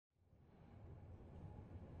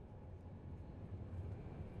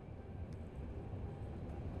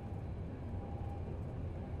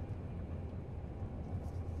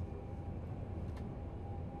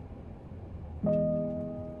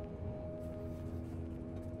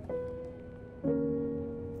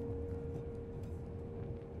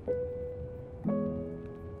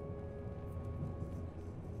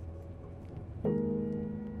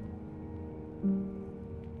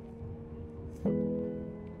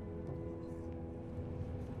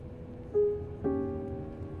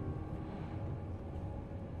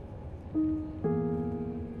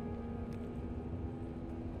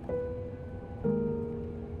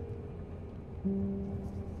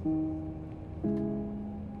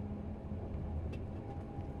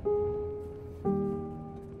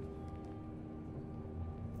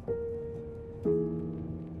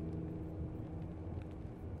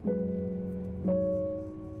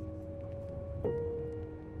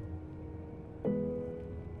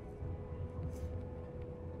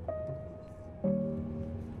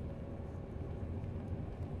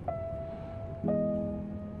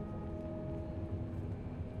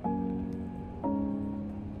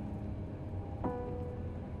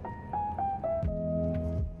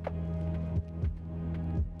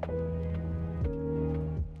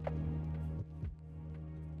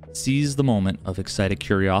Seize the moment of excited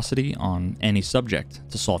curiosity on any subject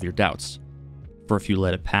to solve your doubts. For if you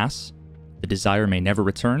let it pass, the desire may never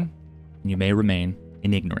return, and you may remain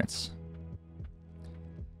in ignorance.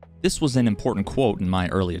 This was an important quote in my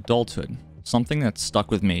early adulthood, something that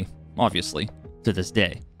stuck with me, obviously, to this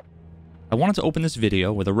day. I wanted to open this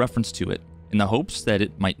video with a reference to it, in the hopes that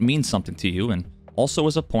it might mean something to you, and also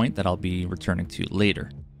as a point that I'll be returning to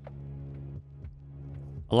later.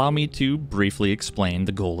 Allow me to briefly explain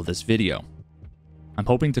the goal of this video. I'm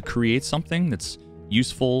hoping to create something that's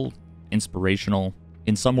useful, inspirational,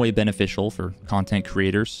 in some way beneficial for content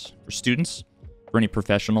creators, for students, for any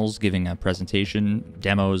professionals giving a presentation,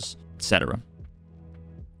 demos, etc.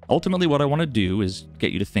 Ultimately, what I want to do is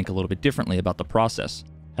get you to think a little bit differently about the process,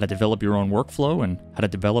 how to develop your own workflow, and how to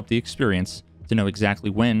develop the experience to know exactly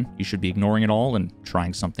when you should be ignoring it all and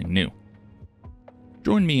trying something new.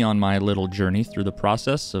 Join me on my little journey through the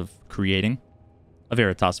process of creating a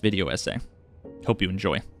Veritas video essay. Hope you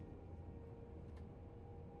enjoy.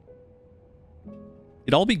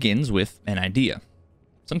 It all begins with an idea.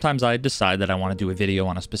 Sometimes I decide that I want to do a video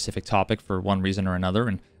on a specific topic for one reason or another,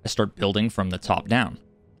 and I start building from the top down.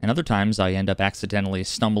 And other times I end up accidentally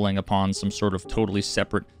stumbling upon some sort of totally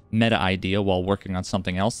separate meta idea while working on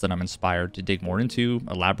something else that I'm inspired to dig more into,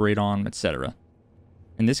 elaborate on, etc.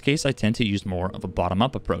 In this case, I tend to use more of a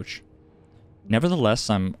bottom-up approach. Nevertheless,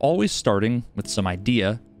 I'm always starting with some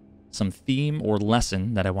idea, some theme or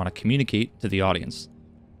lesson that I want to communicate to the audience.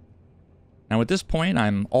 Now at this point,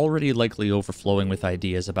 I'm already likely overflowing with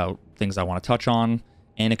ideas about things I want to touch on,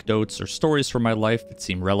 anecdotes or stories from my life that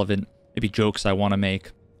seem relevant, maybe jokes I want to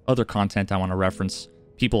make, other content I want to reference,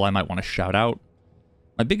 people I might want to shout out.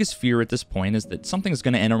 My biggest fear at this point is that something's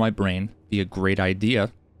going to enter my brain, be a great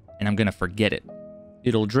idea, and I'm going to forget it.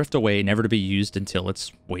 It'll drift away, never to be used until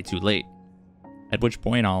it's way too late. At which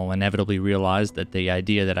point I'll inevitably realize that the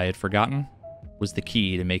idea that I had forgotten was the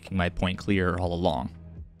key to making my point clear all along.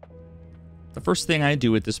 The first thing I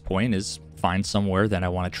do at this point is find somewhere that I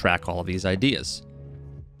want to track all of these ideas.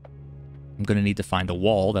 I'm going to need to find a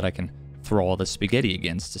wall that I can throw all the spaghetti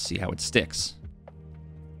against to see how it sticks.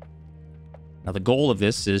 Now the goal of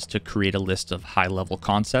this is to create a list of high-level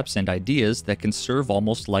concepts and ideas that can serve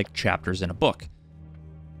almost like chapters in a book.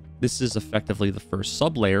 This is effectively the first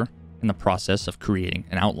sublayer in the process of creating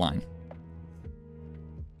an outline.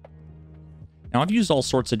 Now I've used all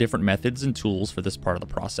sorts of different methods and tools for this part of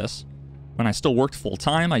the process. When I still worked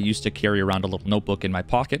full-time, I used to carry around a little notebook in my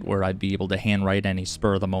pocket where I'd be able to handwrite any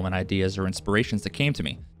spur-of-the-moment ideas or inspirations that came to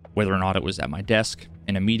me, whether or not it was at my desk,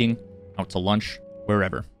 in a meeting, out to lunch,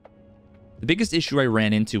 wherever. The biggest issue I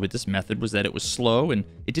ran into with this method was that it was slow and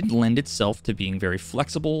it didn't lend itself to being very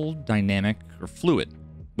flexible, dynamic, or fluid,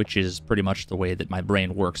 which is pretty much the way that my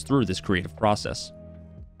brain works through this creative process.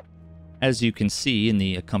 As you can see in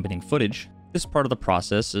the accompanying footage, this part of the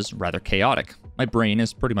process is rather chaotic. My brain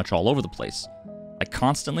is pretty much all over the place. I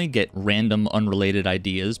constantly get random, unrelated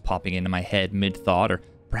ideas popping into my head mid-thought, or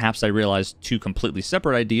perhaps I realize two completely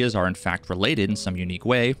separate ideas are in fact related in some unique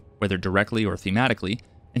way, whether directly or thematically,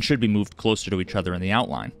 and should be moved closer to each other in the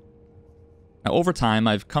outline. Now over time,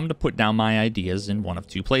 I've come to put down my ideas in one of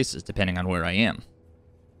two places, depending on where I am.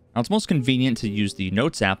 Now, it's most convenient to use the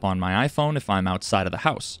Notes app on my iPhone if I'm outside of the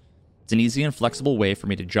house. It's an easy and flexible way for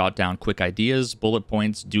me to jot down quick ideas, bullet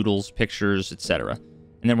points, doodles, pictures, etc.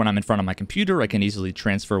 And then when I'm in front of my computer, I can easily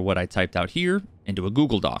transfer what I typed out here into a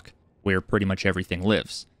Google Doc, where pretty much everything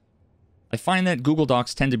lives. I find that Google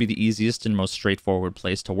Docs tend to be the easiest and most straightforward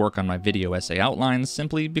place to work on my video essay outlines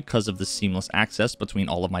simply because of the seamless access between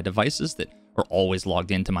all of my devices that are always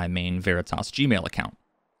logged into my main Veritas Gmail account.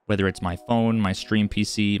 Whether it's my phone, my stream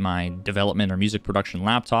PC, my development or music production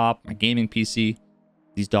laptop, my gaming PC,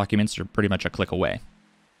 these documents are pretty much a click away.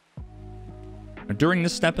 Now, during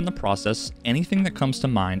this step in the process, anything that comes to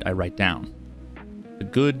mind I write down. The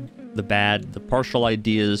good, the bad, the partial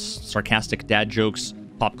ideas, sarcastic dad jokes,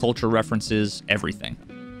 pop culture references, everything.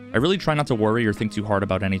 I really try not to worry or think too hard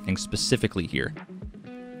about anything specifically here.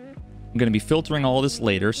 I'm going to be filtering all this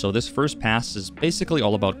later, so this first pass is basically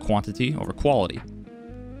all about quantity over quality.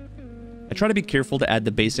 I try to be careful to add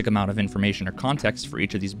the basic amount of information or context for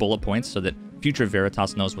each of these bullet points so that future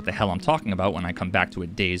Veritas knows what the hell I'm talking about when I come back to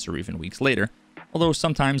it days or even weeks later, although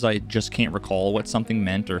sometimes I just can't recall what something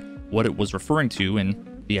meant or what it was referring to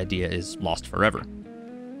and the idea is lost forever.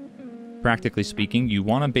 Practically speaking, you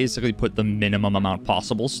want to basically put the minimum amount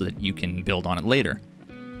possible so that you can build on it later.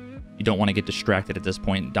 You don't want to get distracted at this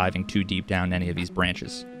point diving too deep down any of these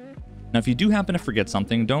branches. Now if you do happen to forget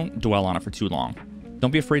something, don't dwell on it for too long. Don't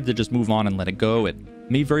be afraid to just move on and let it go. It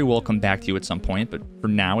May very well come back to you at some point, but for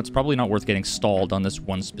now, it's probably not worth getting stalled on this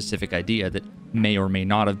one specific idea that may or may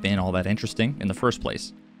not have been all that interesting in the first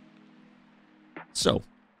place. So,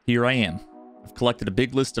 here I am. I've collected a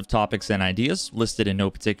big list of topics and ideas, listed in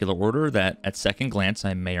no particular order that, at second glance,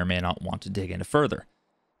 I may or may not want to dig into further.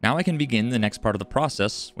 Now I can begin the next part of the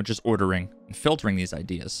process, which is ordering and filtering these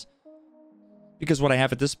ideas. Because what I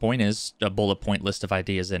have at this point is a bullet point list of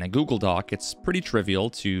ideas in a Google Doc, it's pretty trivial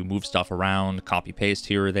to move stuff around, copy-paste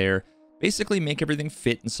here or there, basically make everything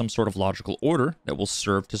fit in some sort of logical order that will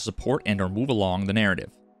serve to support and or move along the narrative.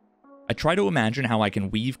 I try to imagine how I can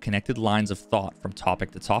weave connected lines of thought from topic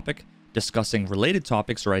to topic, discussing related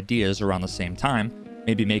topics or ideas around the same time,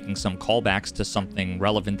 maybe making some callbacks to something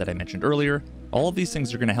relevant that I mentioned earlier. All of these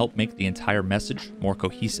things are going to help make the entire message more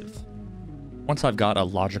cohesive. Once I've got a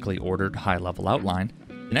logically ordered high-level outline,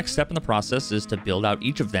 the next step in the process is to build out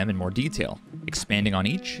each of them in more detail, expanding on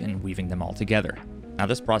each and weaving them all together. Now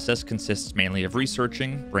this process consists mainly of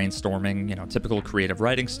researching, brainstorming, typical creative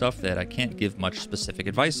writing stuff that I can't give much specific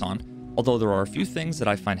advice on, although there are a few things that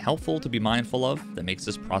I find helpful to be mindful of that makes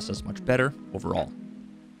this process much better overall.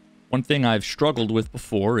 One thing I've struggled with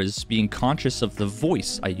before is being conscious of the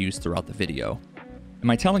voice I use throughout the video.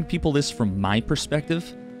 Am I telling people this from my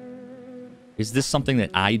perspective? Is this something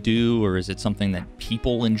that I do, or is it something that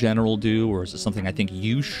people in general do, or is it something I think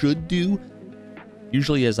you should do?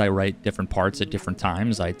 Usually as I write different parts at different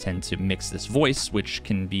times, I tend to mix this voice, which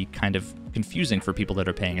can be kind of confusing for people that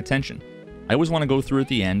are paying attention. I always want to go through at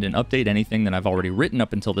the end and update anything that I've already written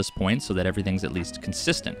up until this point so that everything's at least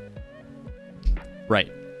consistent.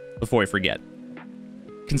 Right, before I forget.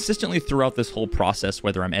 Consistently throughout this whole process,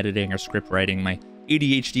 whether I'm editing or script writing, my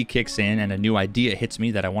ADHD kicks in and a new idea hits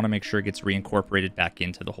me that I want to make sure it gets reincorporated back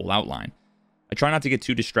into the whole outline. I try not to get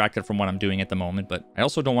too distracted from what I'm doing at the moment, but I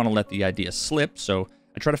also don't want to let the idea slip, so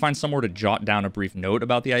I try to find somewhere to jot down a brief note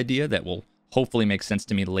about the idea that will hopefully make sense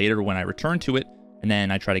to me later when I return to it, and then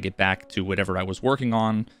I try to get back to whatever I was working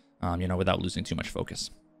on, without losing too much focus.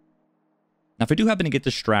 Now, if I do happen to get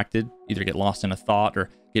distracted, either get lost in a thought or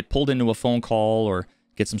get pulled into a phone call or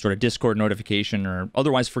get some sort of Discord notification or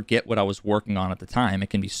otherwise forget what I was working on at the time, it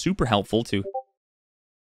can be super helpful to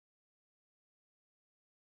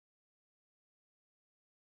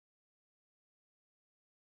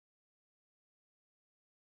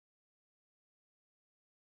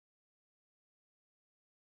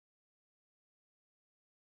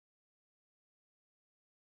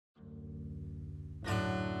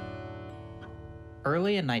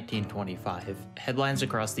Early in 1925, headlines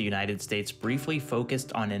across the United States briefly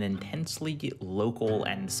focused on an intensely local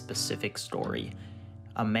and specific story.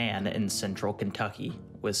 A man in central Kentucky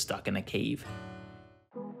was stuck in a cave.